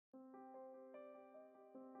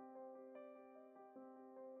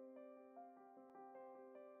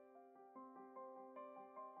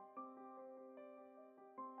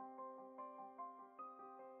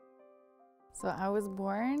So I was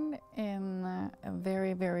born in a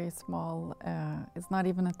very, very small, it's not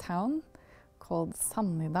even a town, called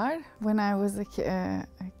Sannidal. When I was a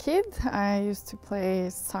kid, I used to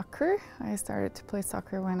play soccer. I started to play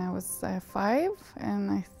soccer when I was 5,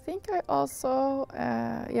 and I think I also,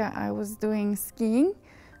 I was doing skiing,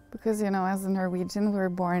 because, you know, as a Norwegian, we're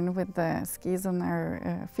born with the skis on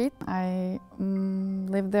our feet. I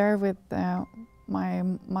lived there with my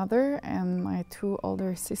mother and my 2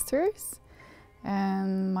 older sisters.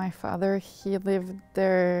 And my father, he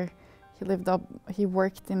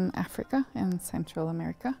worked in Africa and Central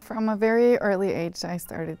America. From a very early age, I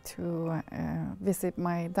started to visit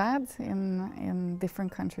my dad in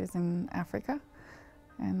different countries in Africa.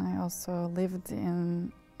 And I also lived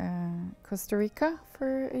in Costa Rica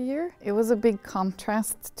for a year. It was a big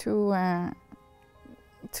contrast to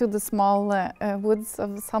the small woods of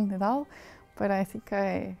Sannidal, but I think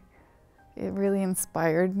it really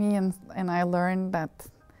inspired me, and I learned that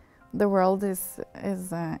the world is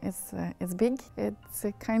big. It's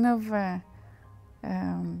a kind of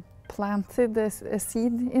planted a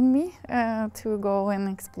seed in me to go and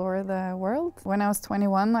explore the world. When I was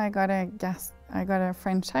 21, I got a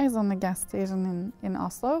franchise on the gas station in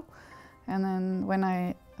Oslo, and then when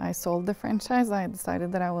I sold the franchise, I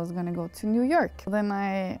decided that I was going to go to New York. Then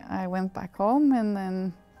I went back home, and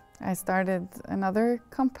then I started another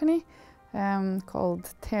company called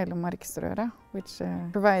Telemarksrøra, which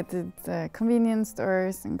provided convenience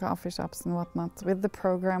stores and coffee shops and whatnot with the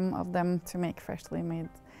program of them to make freshly made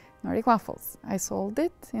Nordic waffles. I sold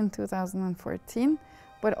it in 2014,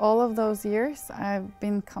 but all of those years I've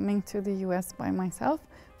been coming to the US by myself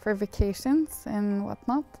for vacations and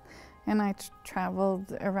whatnot, and I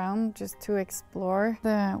traveled around just to explore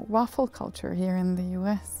the waffle culture here in the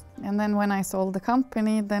US. And then when I sold the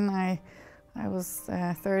company, then I was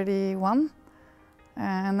 31,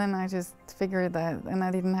 and then I just figured that, and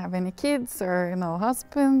I didn't have any kids or no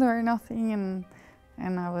husband or nothing,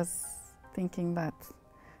 and I was thinking that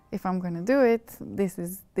if I'm going to do it, this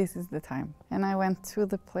is the time. And I went to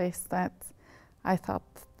the place that I thought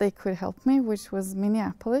they could help me, which was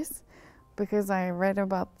Minneapolis, because I read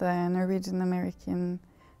about the Norwegian American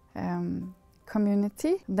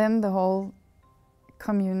community. Then the whole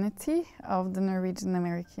community of the Norwegian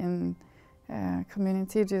American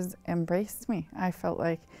community just embraced me. I felt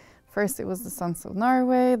like first it was the Sons of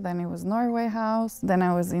Norway, then it was Norway House, then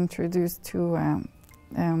I was introduced to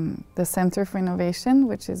the Center for Innovation,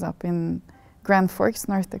 which is up in Grand Forks,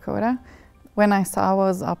 North Dakota. When I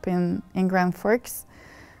was up in Grand Forks,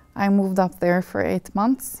 I moved up there for 8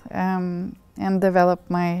 months and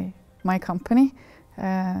developed my company,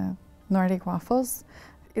 Nordic Waffles.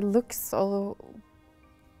 It looks so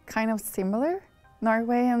kind of similar,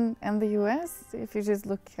 Norway and the US, if you just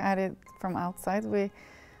look at it from outside.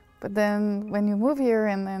 But then when you move here,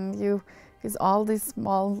 and then it's all these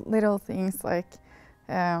small little things like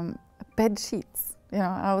bed sheets. You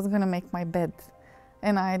know, I was gonna make my bed,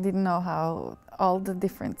 and I didn't know how all the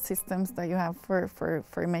different systems that you have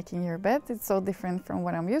for making your bed. It's so different from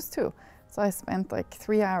what I'm used to. So I spent like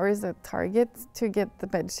 3 hours at Target to get the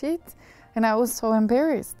bed sheet, and I was so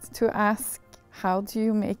embarrassed to ask, how do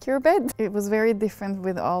you make your bed? It was very different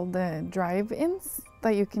with all the drive-ins,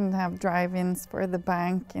 that you can have drive-ins for the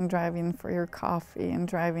bank and drive-in for your coffee and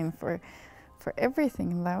drive-in for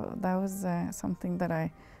everything. That was something that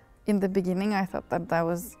in the beginning I thought that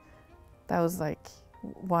was like,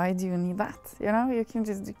 why do you need that? You know,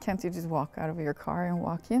 can't you just walk out of your car and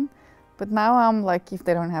walk in? But now I'm like, if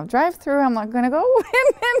they don't have drive-through, I'm not gonna go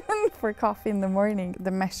in for coffee in the morning.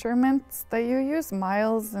 The measurements that you use,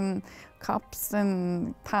 miles and cups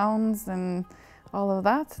and pounds and all of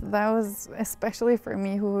that was, especially for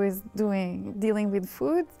me who is dealing with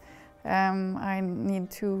food, I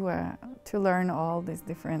need to learn all these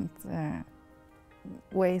different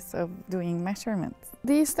ways of doing measurements.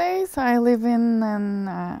 These days I live in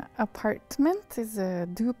an apartment. It's a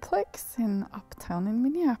duplex in uptown in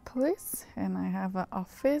Minneapolis, and I have an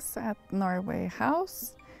office at Norway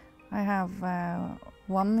House. I have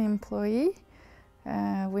 1 employee.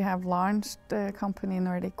 We have launched the company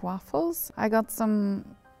Nordic Waffles. I got some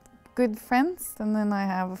good friends, and then I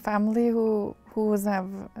have a family who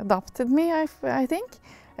have adopted me, I think.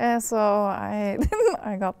 So I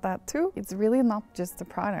got that too. It's really not just a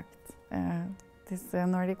product. This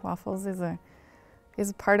Nordic Waffles is a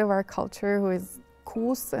part of our culture, who is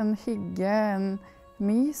kos and hygge and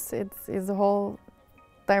mys. It's a whole,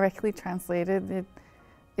 directly translated,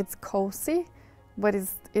 it's cozy, but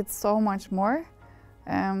it's so much more.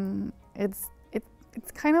 It's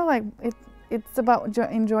kind of like it's about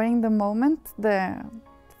enjoying the moment, the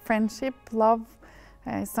friendship, love,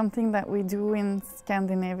 something that we do in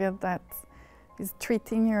Scandinavia that is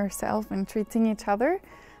treating yourself and treating each other,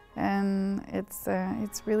 and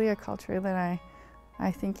it's really a culture that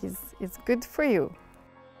I think is good for you.